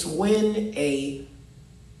 It's when a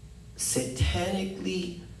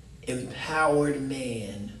satanically empowered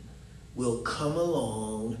man will come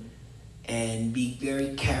along and be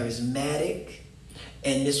very charismatic.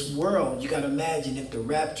 And this world, you got to imagine, if the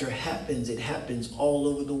rapture happens, it happens all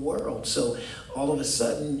over the world. So all of a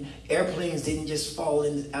sudden, airplanes didn't just fall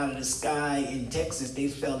out of the sky in Texas. They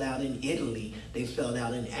fell out in Italy. They fell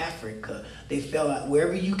out in Africa. They fell out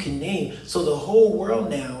wherever you can name. So the whole world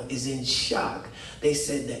now is in shock. They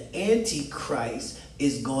said the Antichrist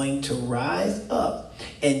is going to rise up,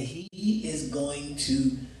 and he is going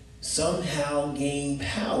to somehow gain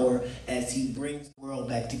power as he brings the world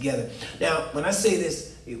back together. Now, when I say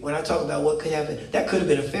this, when I talk about what could happen, that could have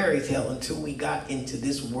been a fairy tale until we got into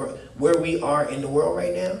this world, where we are in the world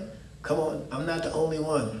right now. Come on, I'm not the only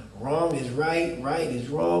one. Wrong is right, right is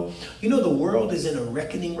wrong. You know, the world is in a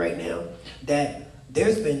reckoning right now that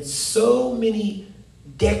there's been so many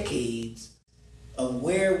decades of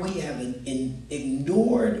where we have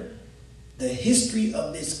ignored the history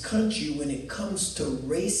of this country when it comes to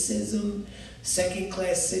racism,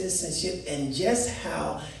 second-class citizenship, and just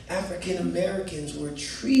how African Americans were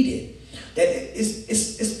treated. That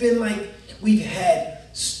it's been like we've had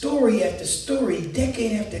story after story,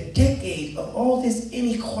 decade after decade of all this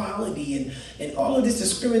inequality and all of this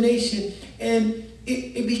discrimination, and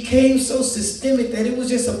it became so systemic that it was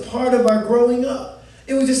just a part of our growing up.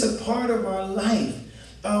 It was just a part of our life.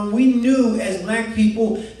 We knew as black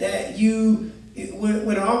people that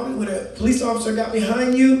when a police officer got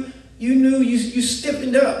behind you, you knew you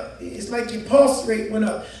stiffened up. It's like your pulse rate went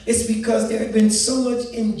up. It's because there had been so much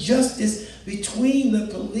injustice between the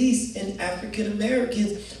police and African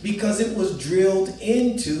Americans because it was drilled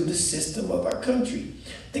into the system of our country.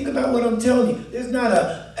 Think about what I'm telling you. There's not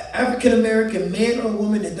an African American man or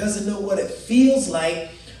woman that doesn't know what it feels like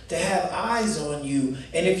to have eyes on you,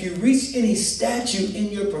 and if you reach any statute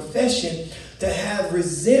in your profession, to have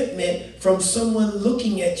resentment from someone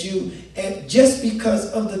looking at you and just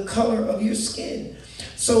because of the color of your skin.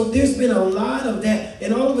 So there's been a lot of that,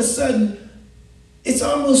 and all of a sudden it's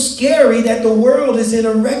almost scary that the world is in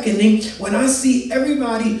a reckoning when I see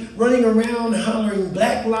everybody running around hollering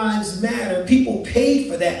Black Lives Matter. People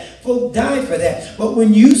paid for that, folk died for that. But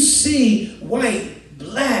when you see white,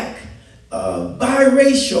 black,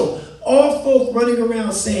 biracial, all folk running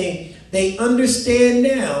around saying they understand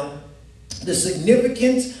now the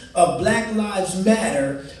significance of Black Lives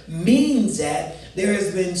Matter, means that there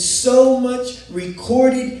has been so much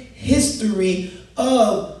recorded history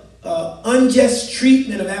of unjust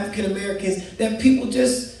treatment of African Americans that people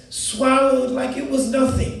just swallowed like it was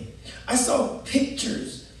nothing. I saw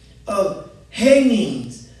pictures of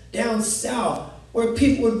hangings down south where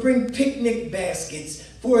people would bring picnic baskets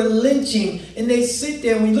for a lynching, and they sit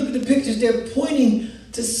there, and when you look at the pictures, they're pointing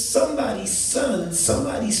to somebody's son,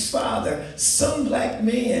 somebody's father, some black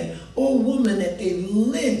man or woman that they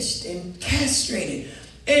lynched and castrated.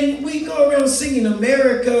 And we go around singing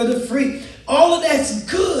America the Free. All of that's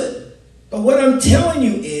good. But what I'm telling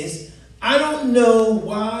you is, I don't know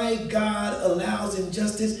why God allows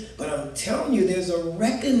injustice, but I'm telling you there's a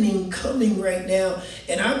reckoning coming right now,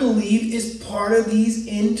 and I believe it's part of these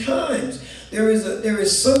end times. There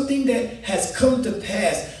is something that has come to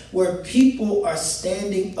pass where people are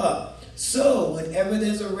standing up. So whenever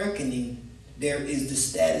there's a reckoning, there is the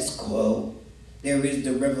status quo, there is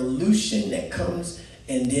the revolution that comes,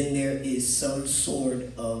 and then there is some sort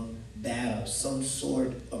of battle, some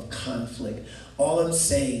sort of conflict. All I'm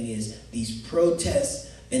saying is these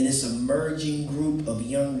protests and this emerging group of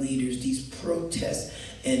young leaders, these protests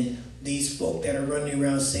and these folk that are running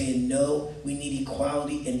around saying, no, we need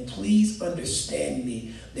equality. And please understand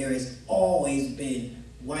me, there has always been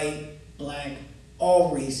white, black,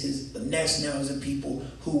 all races, nationalities of people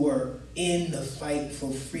who are in the fight for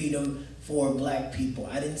freedom for black people.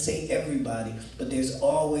 I didn't say everybody, but there's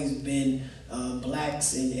always been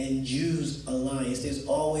blacks and Jews alliance. There's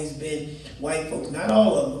always been white folks, not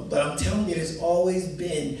all of them, but I'm telling you, there's always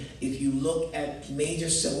been, if you look at major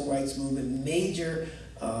civil rights movement, major,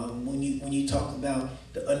 when you talk about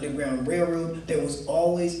the Underground Railroad, there was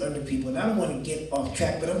always under people. And I don't want to get off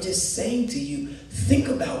track, but I'm just saying to you, think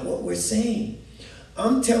about what we're saying.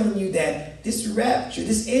 I'm telling you that this rapture,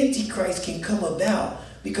 this Antichrist can come about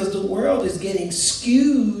because the world is getting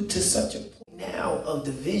skewed to such a point now of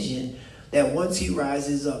division that once he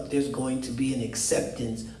rises up, there's going to be an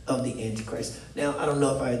acceptance of the Antichrist. Now, I don't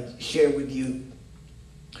know if I shared with you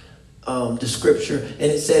the scripture, and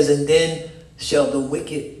it says, and then shall the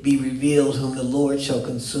wicked be revealed, whom the Lord shall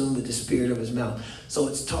consume with the spirit of his mouth. So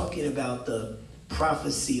it's talking about the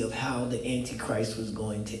prophecy of how the Antichrist was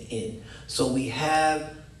going to end. So we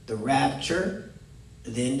have the rapture,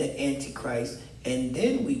 then the Antichrist, and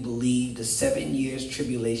then we believe the 7 years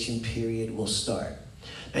tribulation period will start.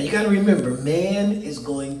 Now you got to remember, man is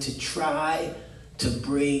going to try to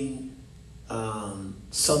bring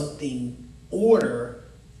something order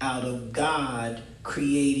out of God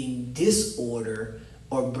creating disorder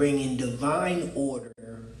or bringing divine order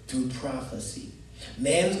through prophecy.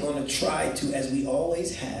 Man's going to try to, as we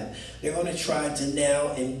always have, they're going to try to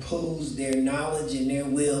now impose their knowledge and their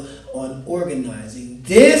will on organizing.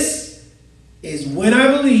 This is when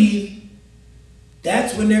I believe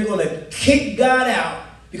that's when they're going to kick God out.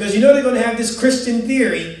 Because you know they're going to have this Christian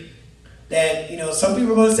theory that, some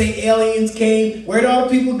people are going to say aliens came. Where did all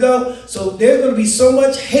the people go? So there's going to be so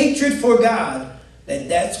much hatred for God that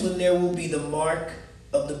that's when there will be the mark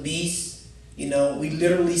of the beast. We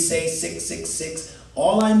literally say 666.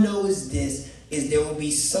 All I know is this, is there will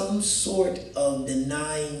be some sort of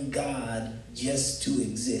denying God just to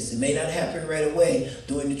exist. It may not happen right away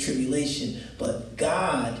during the tribulation, but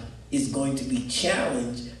God is going to be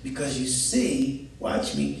challenged because you see,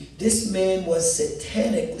 watch me, this man was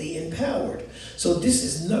satanically empowered. So this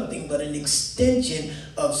is nothing but an extension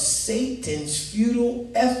of Satan's futile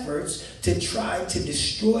efforts to try to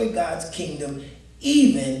destroy God's kingdom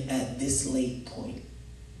even at this late point.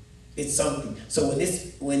 It's something. So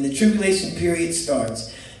when the tribulation period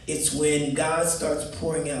starts, it's when God starts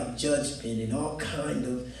pouring out judgment and all kind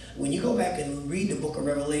of. When you go back and read the book of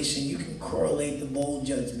Revelation, you can correlate the bowl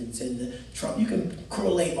judgments and the trump. You can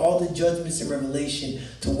correlate all the judgments in Revelation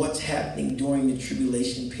to what's happening during the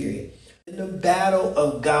tribulation period. The battle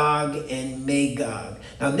of Gog and Magog.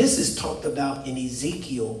 Now this is talked about in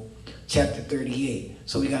Ezekiel chapter 38.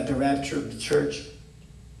 So we got the rapture of the church.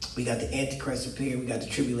 We got the Antichrist appearing. We got the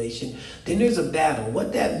tribulation. Then there's a battle.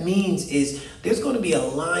 What that means is there's going to be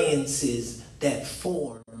alliances that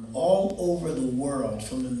form all over the world,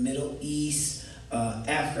 from the Middle East,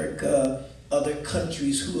 Africa, other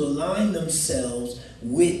countries who align themselves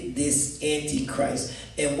with this Antichrist.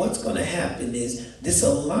 And what's going to happen is this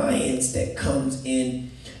alliance that comes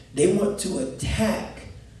in, they want to attack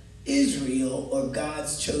Israel or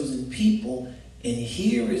God's chosen people. And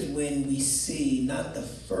here is when we see not the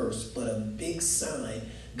first, but a big sign.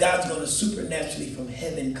 God's going to supernaturally from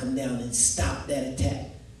heaven come down and stop that attack.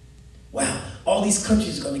 Wow, all these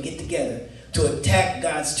countries are going to get together to attack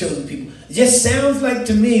God's chosen people. It just sounds like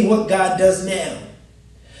to me what God does now.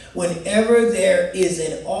 Whenever there is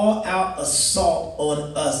an all-out assault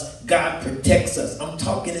on us, God protects us. I'm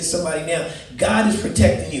talking to somebody now. God is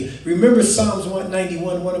protecting you. Remember Psalms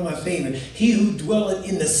 191, one of my favorite. He who dwelleth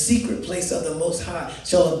in the secret place of the Most High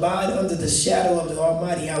shall abide under the shadow of the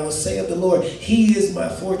Almighty. I will say of the Lord, He is my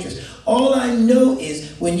fortress. All I know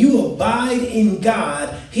is when you abide in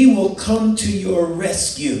God, He will come to your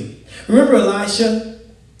rescue. Remember Elisha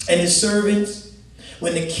and his servants?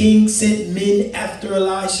 When the king sent men after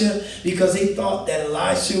Elisha because they thought that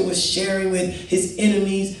Elisha was sharing with his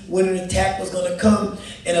enemies when an attack was going to come.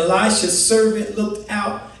 And Elisha's servant looked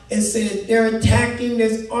out and said, they're attacking,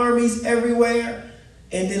 there's armies everywhere.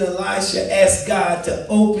 And then Elisha asked God to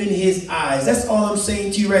open his eyes. That's all I'm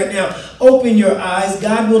saying to you right now. Open your eyes.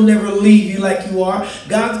 God will never leave you like you are.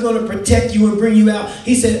 God's going to protect you and bring you out.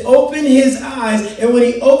 He said, open his eyes. And when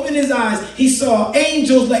he opened his eyes, he saw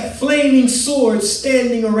angels like flaming swords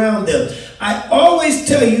standing around them. I always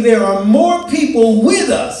tell you there are more people with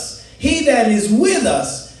us. He that is with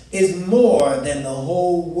us is more than the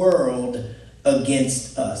whole world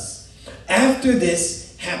against us. After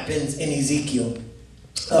this happens in Ezekiel.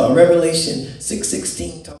 Revelation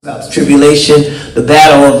 6:16 talks about the tribulation. The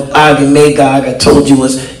battle of Og and Magog, I told you,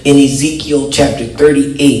 was in Ezekiel chapter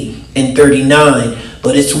 38 and 39.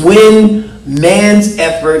 But it's when man's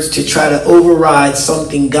efforts to try to override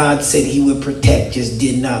something God said he would protect just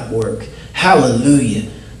did not work. Hallelujah.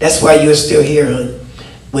 That's why you're still here, hon.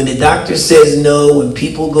 When the doctor says no, when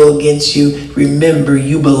people go against you, remember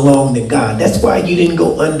you belong to God. That's why you didn't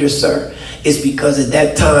go under, sir. It's because at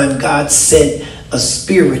that time God sent a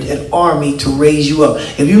spirit, an army to raise you up.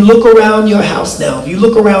 If you look around your house now, if you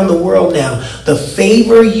look around the world now, the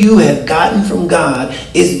favor you have gotten from God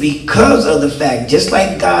is because of the fact, just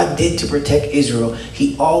like God did to protect Israel,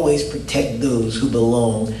 he always protects those who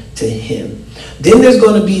belong to him. Then there's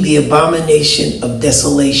going to be the abomination of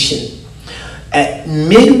desolation. At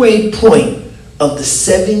midway point of the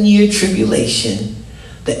 7-year tribulation,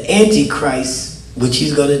 the Antichrist, which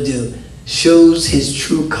he's going to do, shows his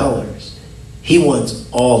true colors. He wants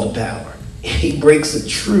all the power. He breaks a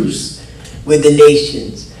truce with the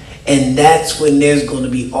nations. And that's when there's going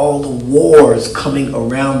to be all the wars coming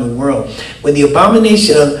around the world. When the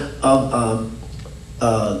abomination of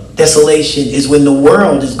desolation is when the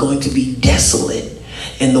world is going to be desolate.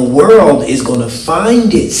 And the world is going to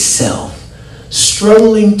find itself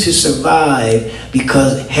struggling to survive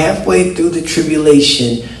because halfway through the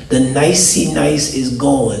tribulation, the nicey nice is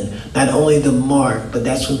gone. Not only the mark, but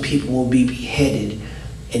that's when people will be beheaded.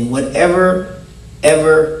 In whatever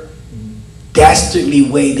ever dastardly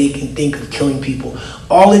way they can think of killing people.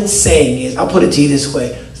 All it's saying is, I'll put it to you this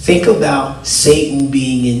way. Think about Satan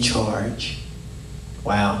being in charge.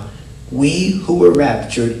 Wow. We who were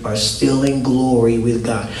raptured are still in glory with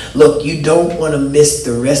God. Look, you don't want to miss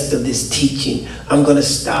the rest of this teaching. I'm going to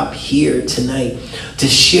stop here tonight to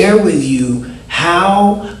share with you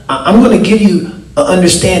how I'm going to give you an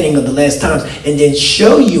understanding of the last times and then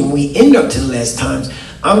show you when we end up to the last times.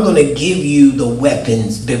 I'm going to give you the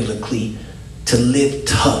weapons biblically to live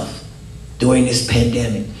tough during this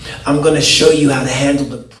pandemic. I'm going to show you how to handle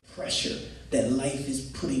the pressure that life is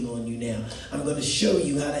putting on you now. I'm going to show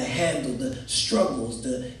you how to handle the struggles,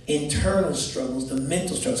 the internal struggles, the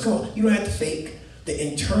mental struggles. Come on, you don't have to fake the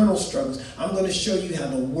internal struggles. I'm going to show you how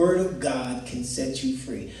the Word of God can set you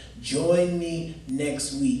free. Join me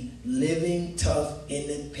next week. Living tough in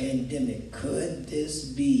the pandemic. Could this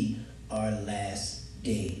be our last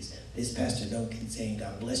days? This is Pastor Dunkins saying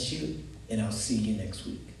God bless you, and I'll see you next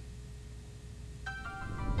week.